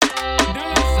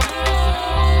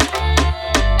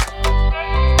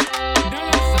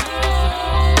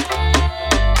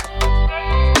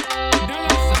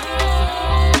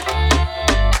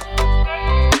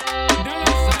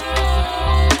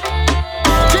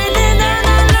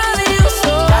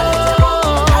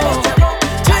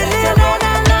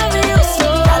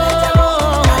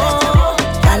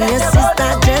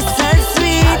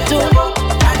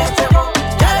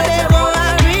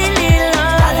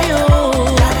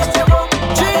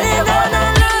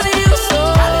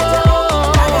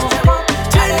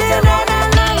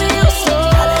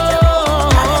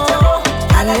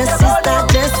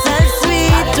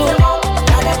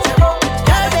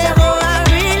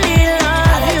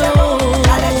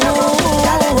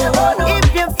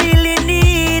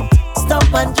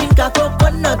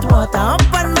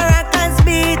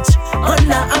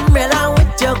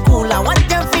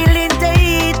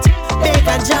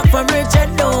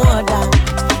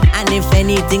And if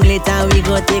anything later we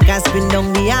go take a spin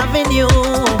down the avenue.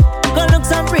 Go look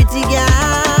some pretty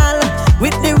girl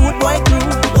with the rude boy crew.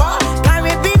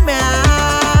 Caribbean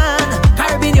man,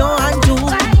 Caribbean and too.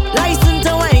 License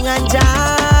to wine and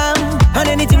jam. And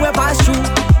anything we pass through.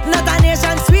 Not a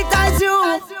nation sweet as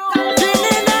you.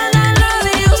 Trinidad, I love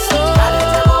you so.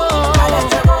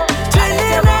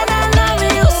 Trinidad, I love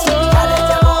you so.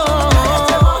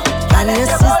 And your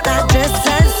sister just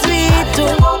as sweet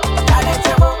too.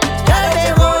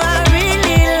 Octave, I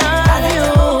really love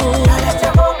you.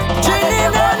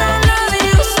 Trinidad, I love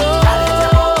you so.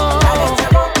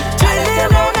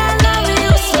 Trinidad, I love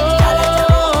you so.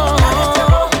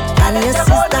 And your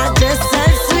sister just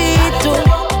as sweet too.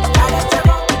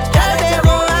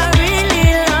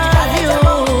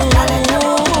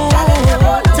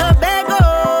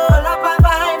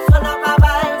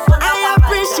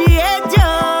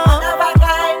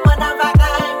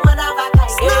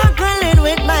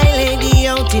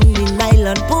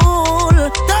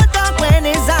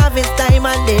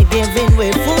 They giving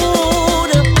way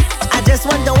food. I just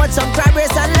want to watch some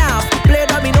progress and laugh. Play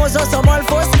dominoes or some all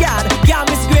four scared. Yeah,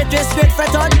 miss great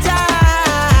fret on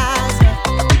jazz.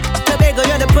 Tobago,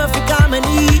 you're the perfect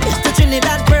harmony. To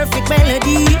Trinidad, perfect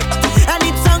melody. And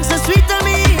it sounds so sweet to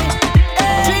me.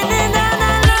 Trinidad,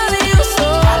 I love you so.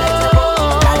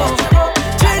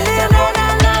 Trinidad, I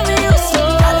love you so.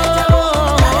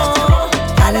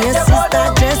 And your sister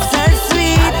just as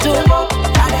sweet too.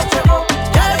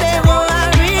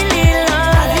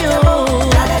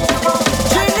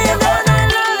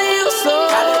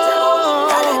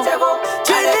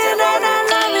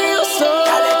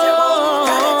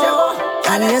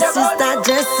 And your sister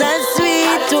just as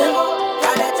sweet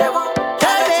too.